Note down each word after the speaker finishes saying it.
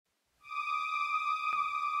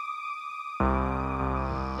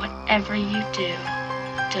whatever you do,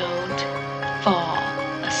 don't fall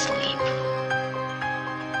asleep.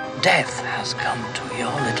 Death has come to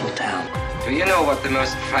your little town. Do you know what the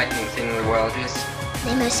most frightening thing in the world is?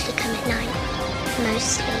 They mostly come at night.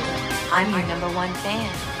 Mostly. I'm your #1 fan.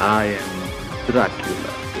 I am Dracula.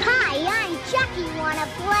 Hi, I'm Chucky. Wanna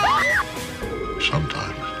play?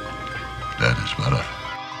 Sometimes that is better.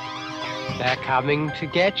 They're coming to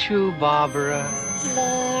get you, Barbara.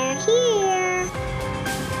 They're here.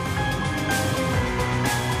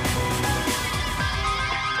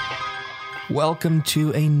 Welcome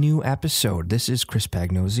to a new episode. This is Chris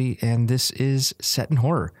Pagnosi, and this is Set in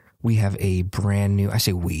Horror. We have a brand new, I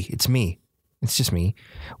say we, it's me. It's just me.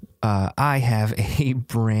 I have a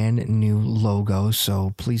brand new logo,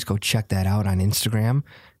 so please go check that out on Instagram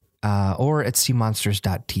or at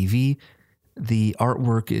cmonsters.tv. The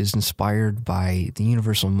artwork is inspired by the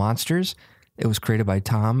Universal Monsters. It was created by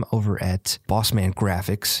Tom over at Bossman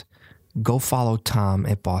Graphics. Go follow Tom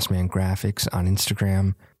at Bossman Graphics on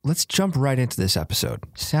Instagram. Let's jump right into this episode.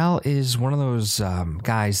 Sal is one of those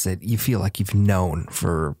guys that you feel like you've known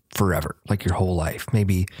for forever, like your whole life,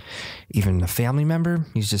 maybe even a family member.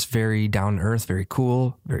 He's just very down to earth, very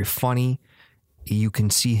cool, very funny. You can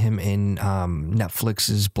see him in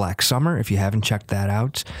Netflix's Black Summer. If you haven't checked that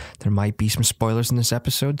out, there might be some spoilers in this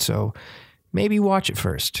episode, so maybe watch it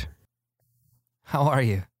first. How are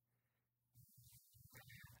you?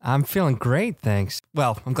 I'm feeling great, thanks.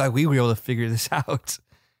 Well, I'm glad we were able to figure this out.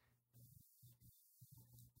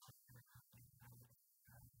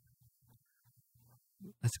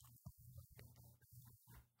 That's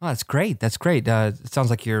Oh, that's great. That's great. It sounds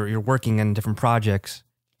like you're working on different projects.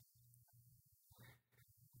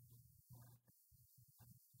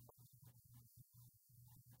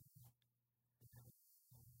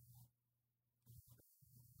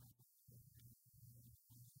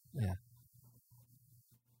 Yeah.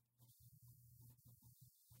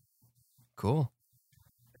 Cool.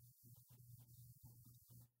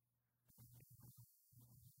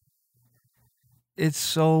 It's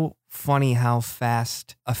so funny how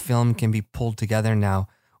fast a film can be pulled together now.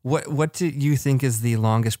 What do you think is the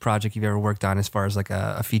longest project you've ever worked on as far as like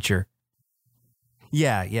a feature?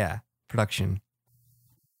 Yeah, yeah. Production.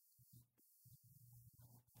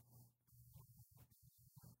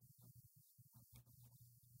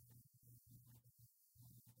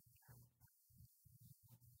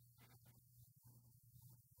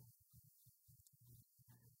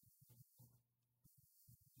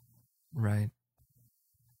 Right.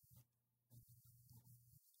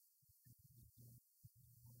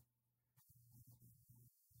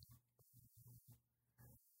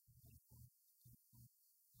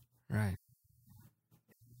 Right.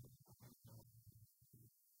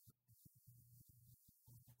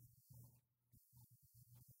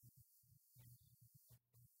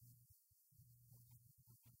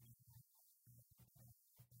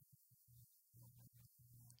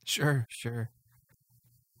 Sure, sure.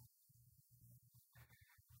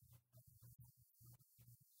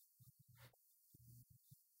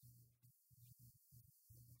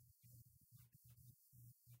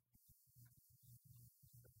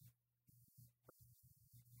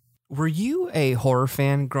 Were you a horror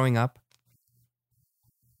fan growing up?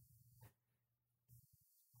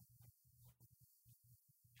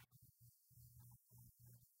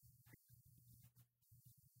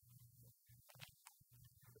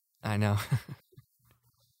 I know.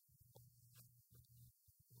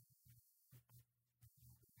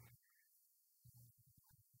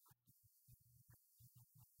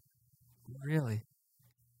 Really?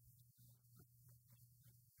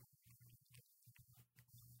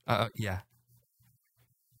 Yeah.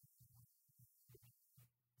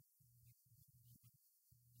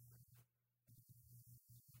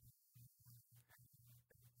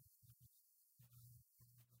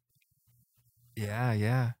 Yeah,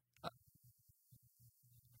 yeah.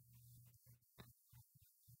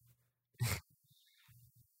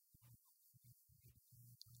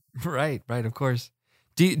 Right, right, of course.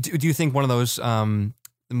 Do you think one of those the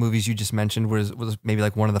movies you just mentioned was maybe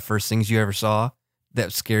like one of the first things you ever saw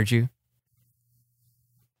that scared you?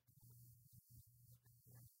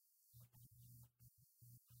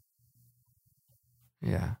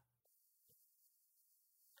 Yeah.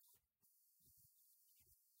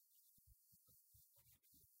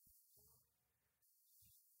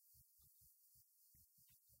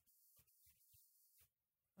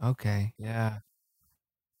 Okay. Yeah.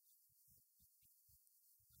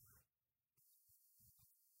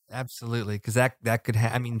 Absolutely. Because that could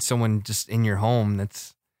I mean, someone just in your home.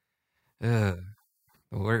 That's ugh,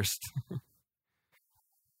 the worst.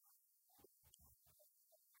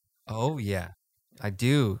 Oh yeah. I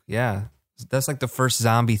do. Yeah. That's like the first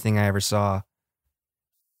zombie thing I ever saw.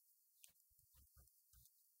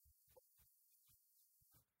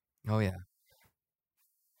 Oh yeah.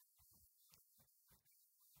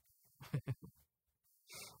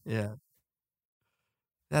 Yeah.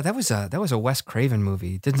 Yeah, that was a Wes Craven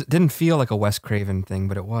movie. Didn't feel like a Wes Craven thing,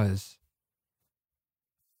 but it was.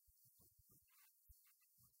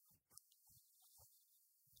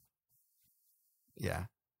 Yeah.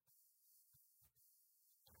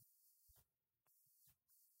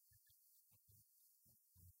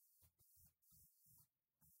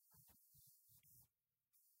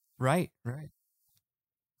 Right, right.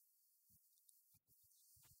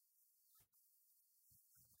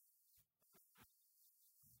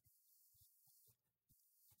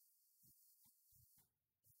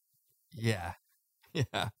 Yeah.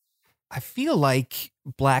 Yeah. I feel like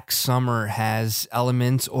Black Summer has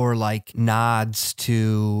elements or like nods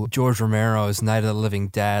to George Romero's Night of the Living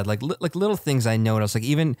Dead, like little things I noticed, like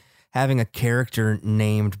even having a character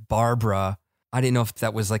named Barbara. I didn't know if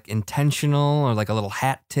that was like intentional or like a little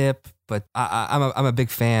hat tip, but I'm a big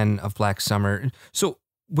fan of Black Summer. So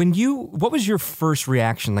what was your first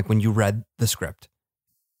reaction like when you read the script?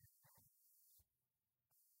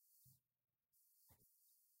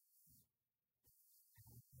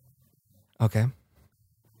 Okay,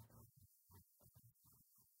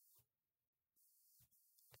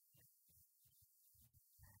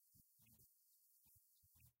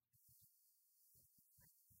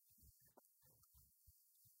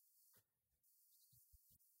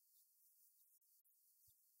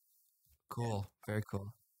 cool, very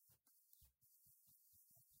cool.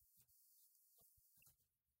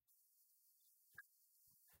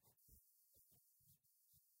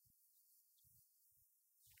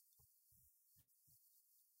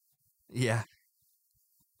 Yeah,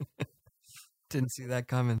 didn't see that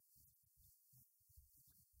coming.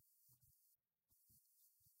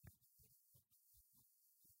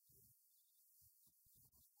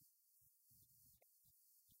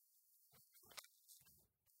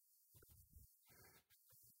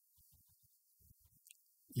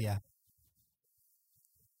 Yeah.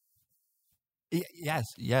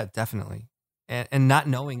 Yes, yeah, definitely. And not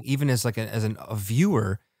knowing, even as like a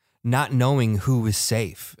viewer, not knowing who is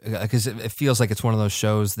safe, because it feels like it's one of those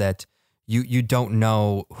shows that you don't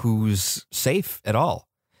know who's safe at all.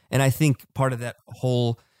 And I think part of that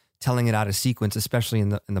whole telling it out of sequence, especially in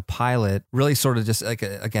the pilot, really sort of just like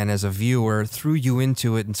again as a viewer threw you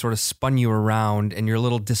into it and sort of spun you around, and you're a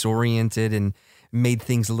little disoriented and made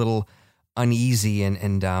things a little uneasy and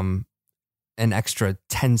extra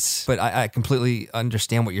tense. But I completely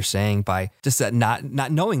understand what you're saying by just that not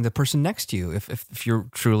knowing the person next to you if you're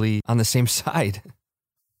truly on the same side.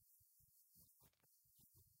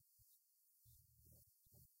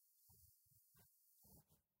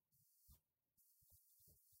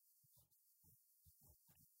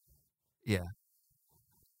 Yeah.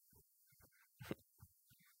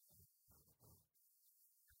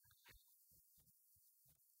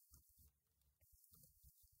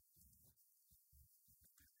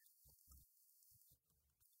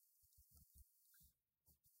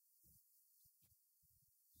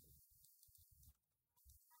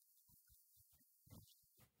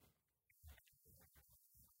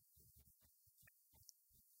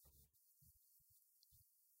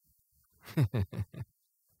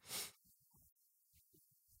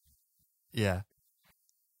 Yeah.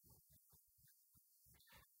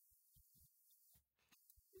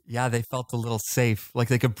 Yeah, they felt a little safe, like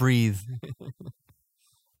they could breathe.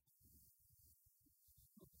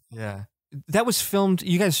 Yeah. That was filmed.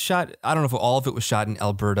 You guys shot. I don't know if all of it was shot in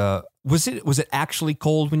Alberta. Was it actually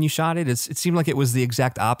cold when you shot it? It seemed like it was the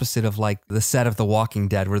exact opposite of like the set of The Walking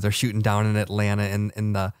Dead, where they're shooting down in Atlanta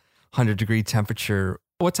in the 100-degree temperature.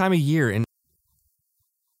 What time of year? And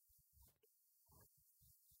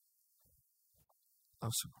oh,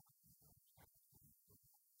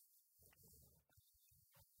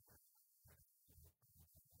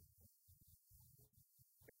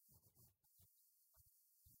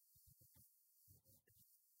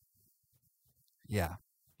 yeah,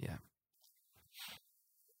 yeah.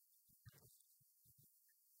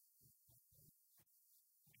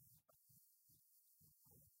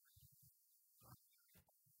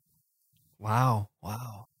 Wow,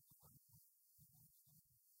 wow.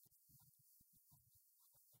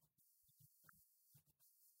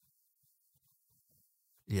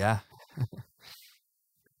 Yeah,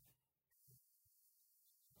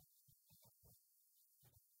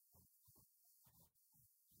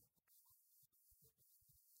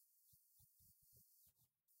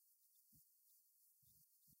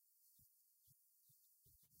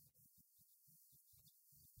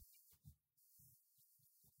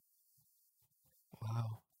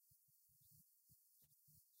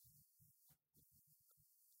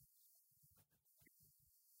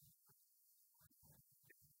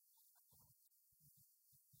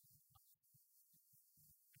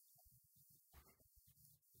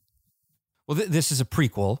 Well, this is a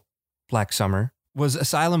prequel. Black Summer. Was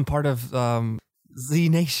Asylum part of Z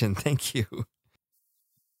Nation? Thank you.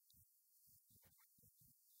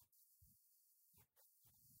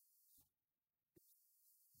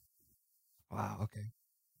 Wow. Okay.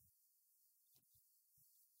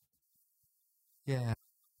 Yeah.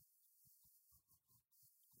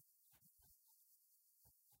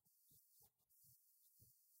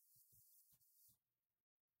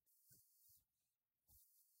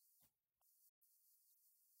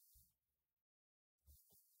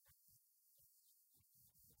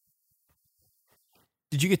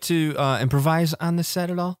 Did you get to improvise on the set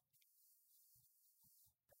at all?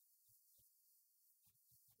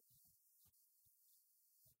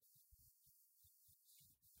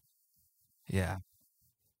 Yeah.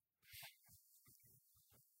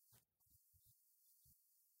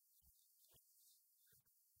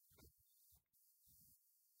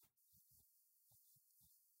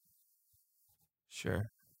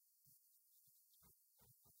 Sure.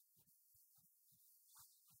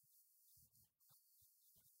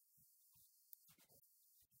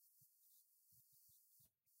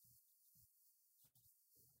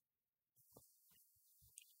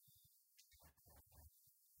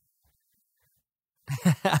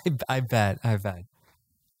 I bet. I bet.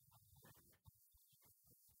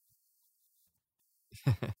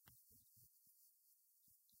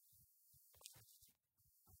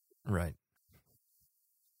 Right.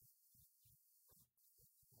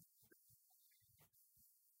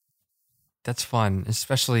 That's fun,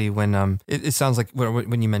 especially when it sounds like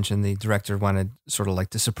when you mentioned the director wanted sort of like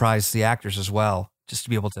to surprise the actors as well, just to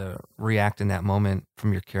be able to react in that moment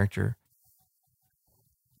from your character.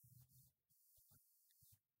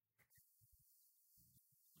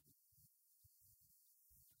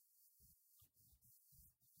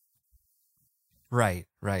 Right,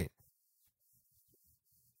 right.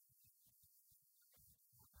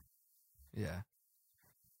 Yeah.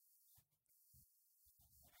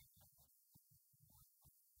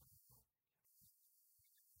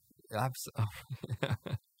 Abs-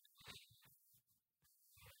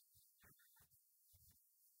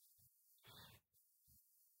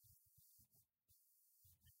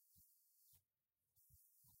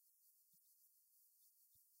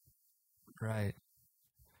 right.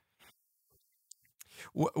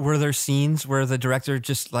 Were there scenes where the director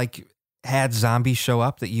just like had zombies show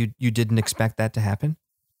up that you didn't expect that to happen?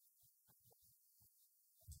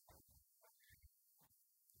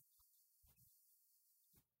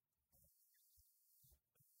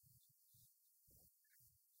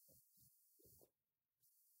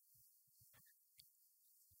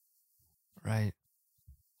 Right.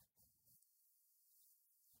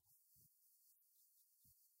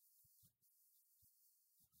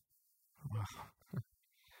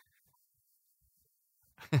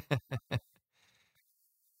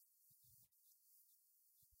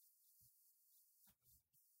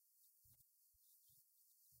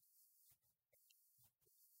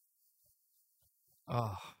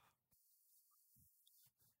 Oh.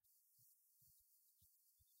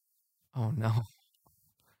 Oh no.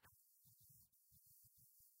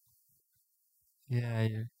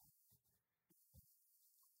 Yeah.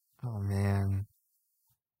 Oh man.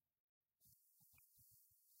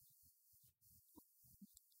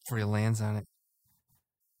 Before he lands on it.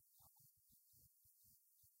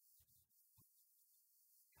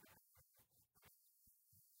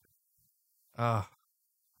 Oh.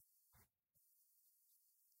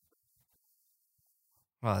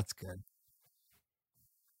 Well, that's good.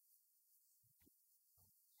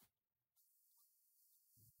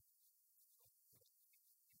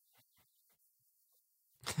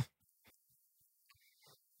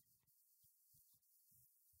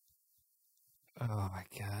 Oh my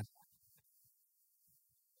god.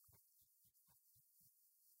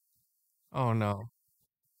 Oh no.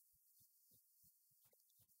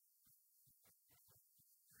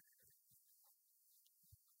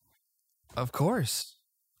 Of course.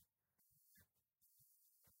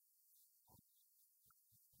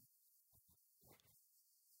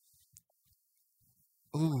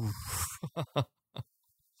 Ooh.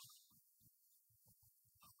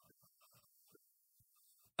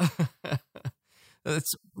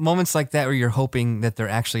 It's moments like that where you're hoping that they're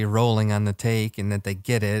actually rolling on the take and that they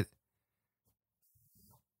get it.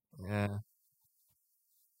 Yeah,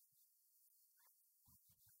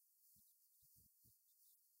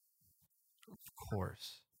 of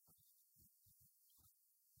course.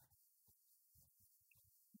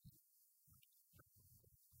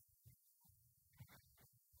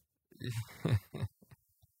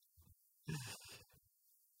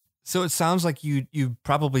 So it sounds like you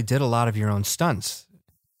probably did a lot of your own stunts.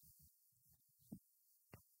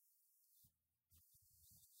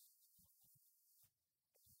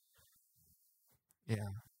 Yeah.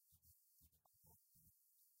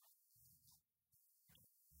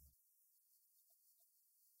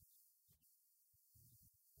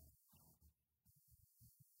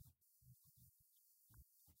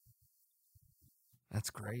 That's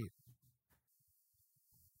great.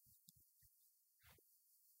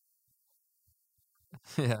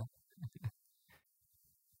 Yeah.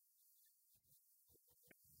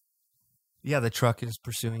 Yeah, the truck is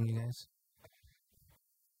pursuing you guys.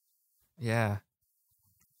 Yeah,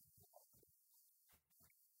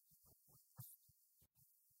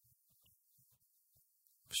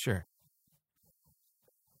 sure.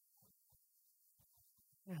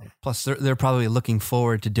 Plus, they're probably looking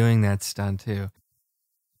forward to doing that stunt too.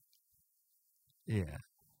 Yeah.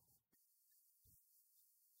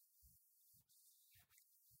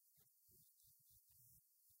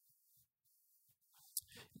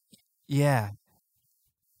 Yeah,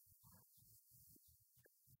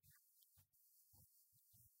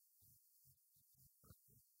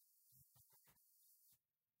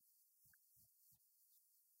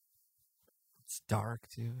 it's dark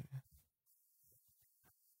too.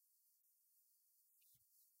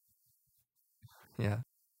 Yeah.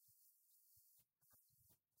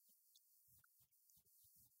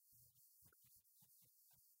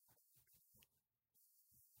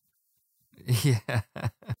 Yeah.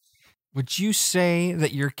 Would you say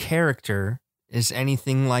that your character is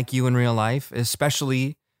anything like you in real life,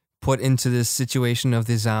 especially put into this situation of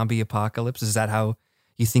the zombie apocalypse? Is that how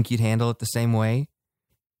you think you'd handle it the same way?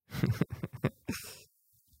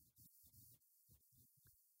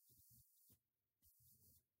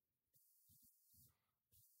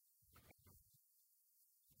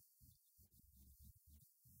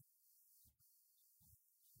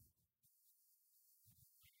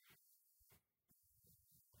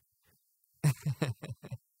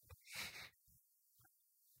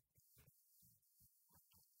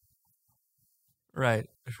 Right.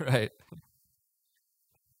 Right.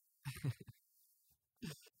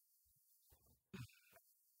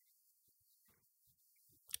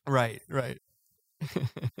 Right. Right.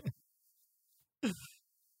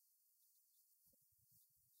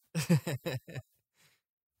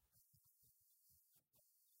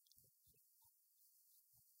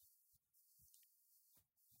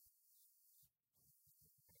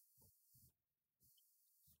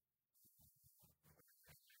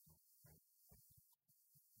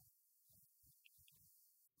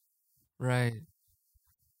 Right.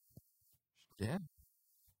 Yeah.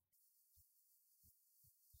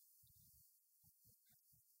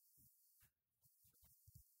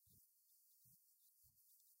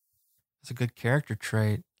 It's a good character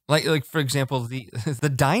trait. Like for example, the the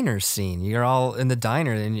diner scene. You're all in the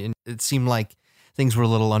diner, and it seemed like things were a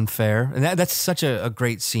little unfair. And that's such a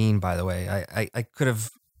great scene, by the way. I could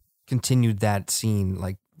have continued that scene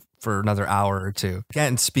like for another hour or two.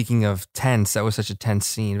 Again, speaking of tense, that was such a tense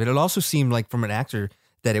scene. But it also seemed like from an actor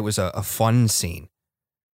that it was a fun scene.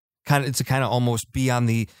 Kind of, it's a kind of almost be on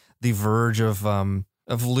the verge of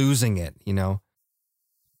losing it. You know?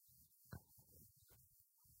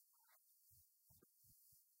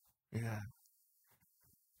 Yeah.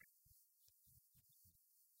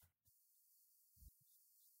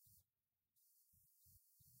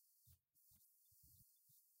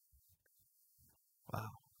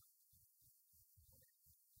 Wow.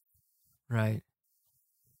 Right.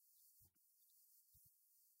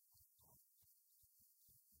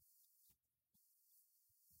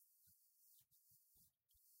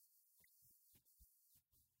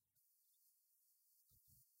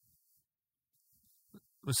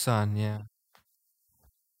 With son. Yeah.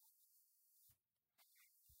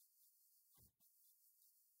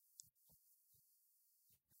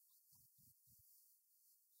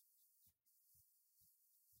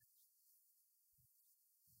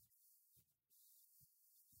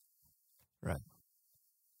 Right.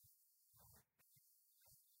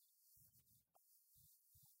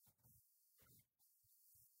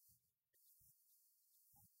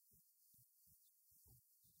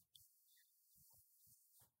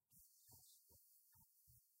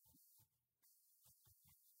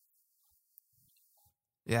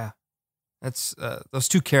 Yeah. That's those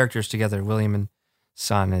two characters together, William and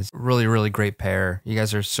Son, is really, really great pair. You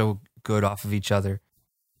guys are so good off of each other.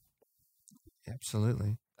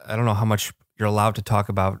 Absolutely. I don't know how much you're allowed to talk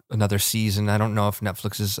about another season. I don't know if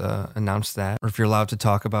Netflix has announced that, or if you're allowed to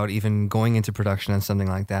talk about even going into production on something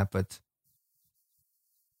like that. But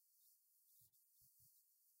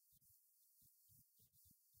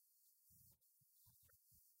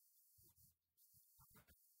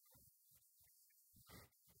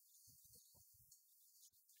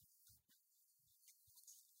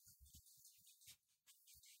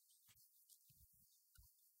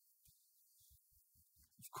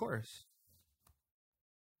Of course.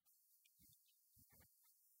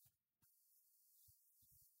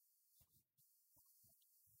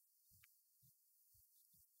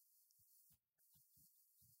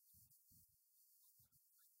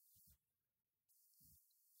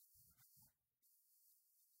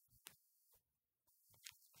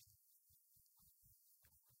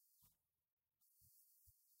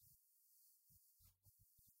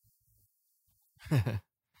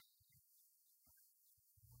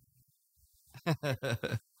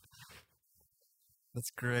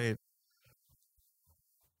 That's great.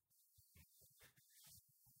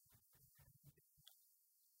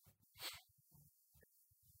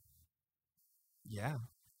 Yeah.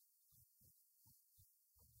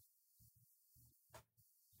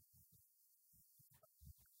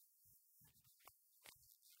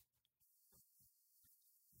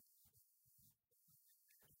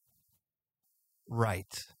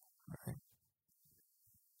 Right. Right.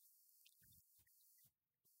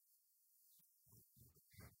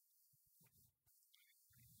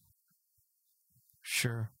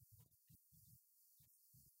 Sure.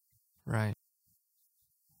 Right.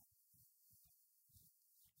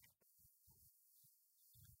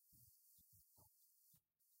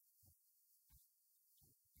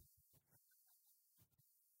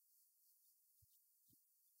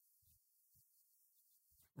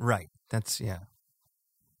 Right. That's yeah.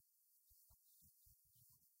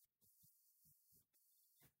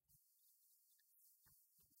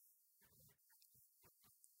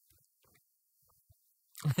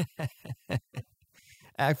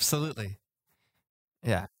 Absolutely.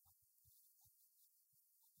 Yeah.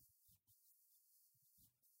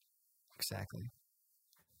 Exactly.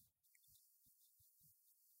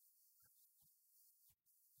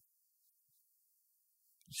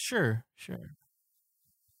 Sure. Sure.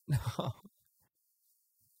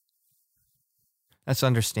 That's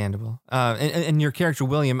understandable. And your character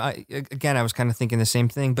William, again, I was kind of thinking the same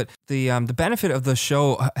thing. But the benefit of the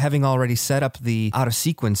show having already set up the out of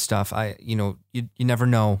sequence stuff, you never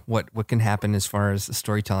know what can happen as far as the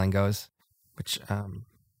storytelling goes. Which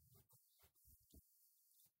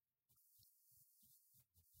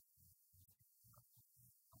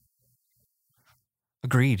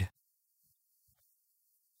agreed.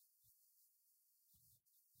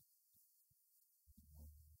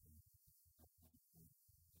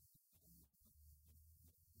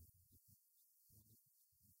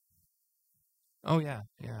 Oh yeah,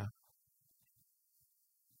 yeah,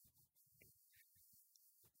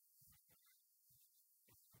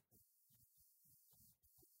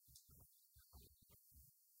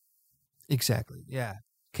 exactly. Yeah,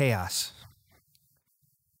 chaos.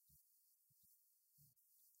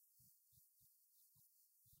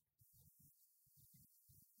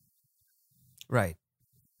 Right.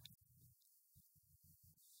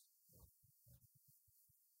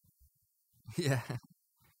 Yeah.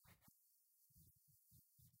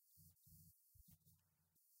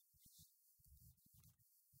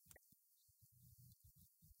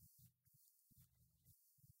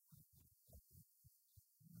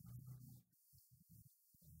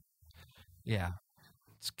 Yeah.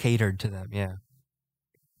 It's catered to them. Yeah.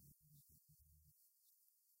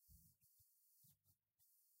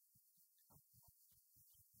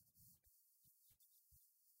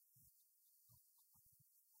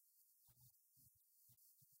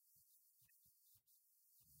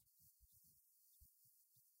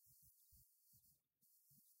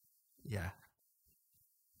 Yeah.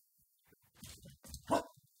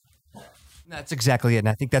 That's exactly it. And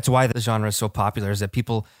I think that's why the genre is so popular is that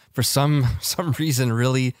people for some some reason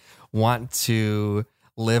really want to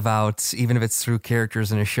live out, even if it's through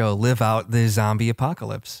characters in a show, live out the zombie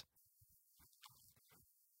apocalypse.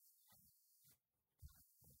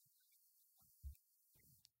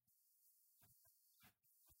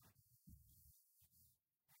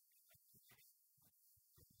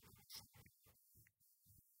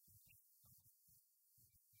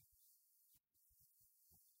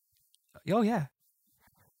 Oh yeah.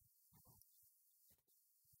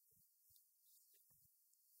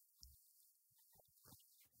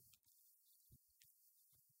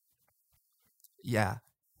 Yeah.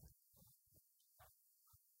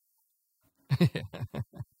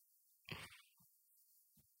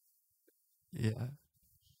 Yeah.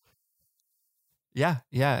 Yeah,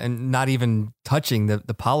 yeah, and not even touching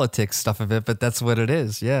the politics stuff of it, but that's what it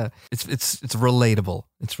is. Yeah, it's relatable.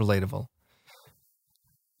 It's relatable.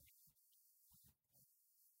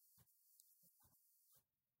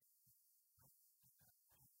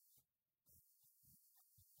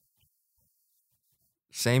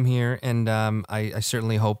 Same here, and I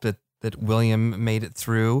certainly hope that William made it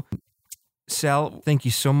through. Sal, thank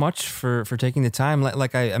you so much for taking the time.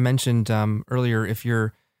 Like I mentioned earlier, if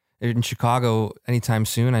you're in Chicago anytime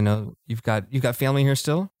soon, I know you've got family here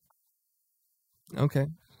still. Okay.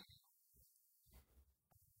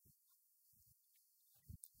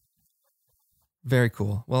 Very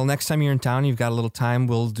cool. Well, next time you're in town, you've got a little time.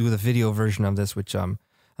 We'll do the video version of this, which I'm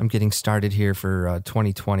getting started here for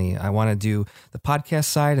 2020. I want to do the podcast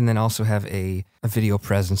side and then also have a video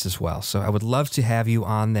presence as well. So I would love to have you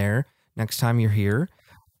on there next time you're here.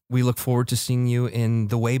 We look forward to seeing you in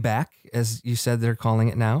the way back, as you said they're calling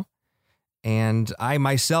it now. And I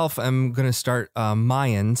myself am going to start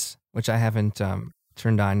Mayans, which I haven't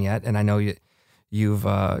turned on yet. And I know you've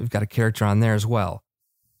got a character on there as well.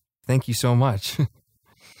 Thank you so much.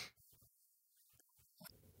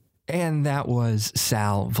 And that was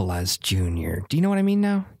Sal Velez Jr. Do you know what I mean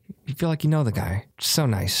now? You feel like you know the guy. So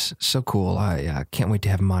nice. So cool. I can't wait to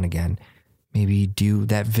have him on again. Maybe do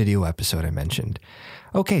that video episode I mentioned.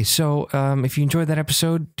 Okay, so if you enjoyed that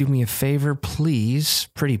episode, do me a favor, please,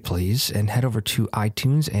 pretty please, and head over to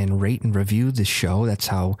iTunes and rate and review the show. That's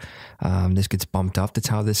how this gets bumped up. That's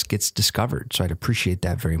how this gets discovered. So I'd appreciate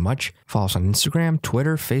that very much. Follow us on Instagram,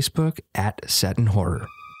 Twitter, Facebook, @SetInHorror.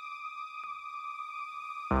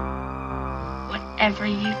 Whatever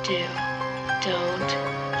you do, don't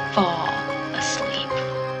fall asleep.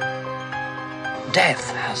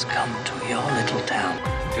 Death has come to your little town.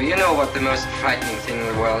 Do you know what the most frightening thing in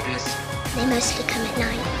the world is? They mostly come at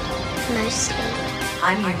night. Mostly.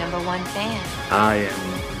 I'm your number one fan. I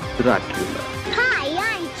am Dracula. Hi,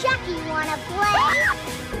 I'm Chucky. Wanna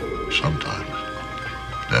play? Sometimes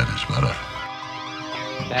that is better.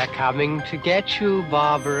 They're coming to get you,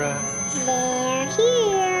 Barbara. There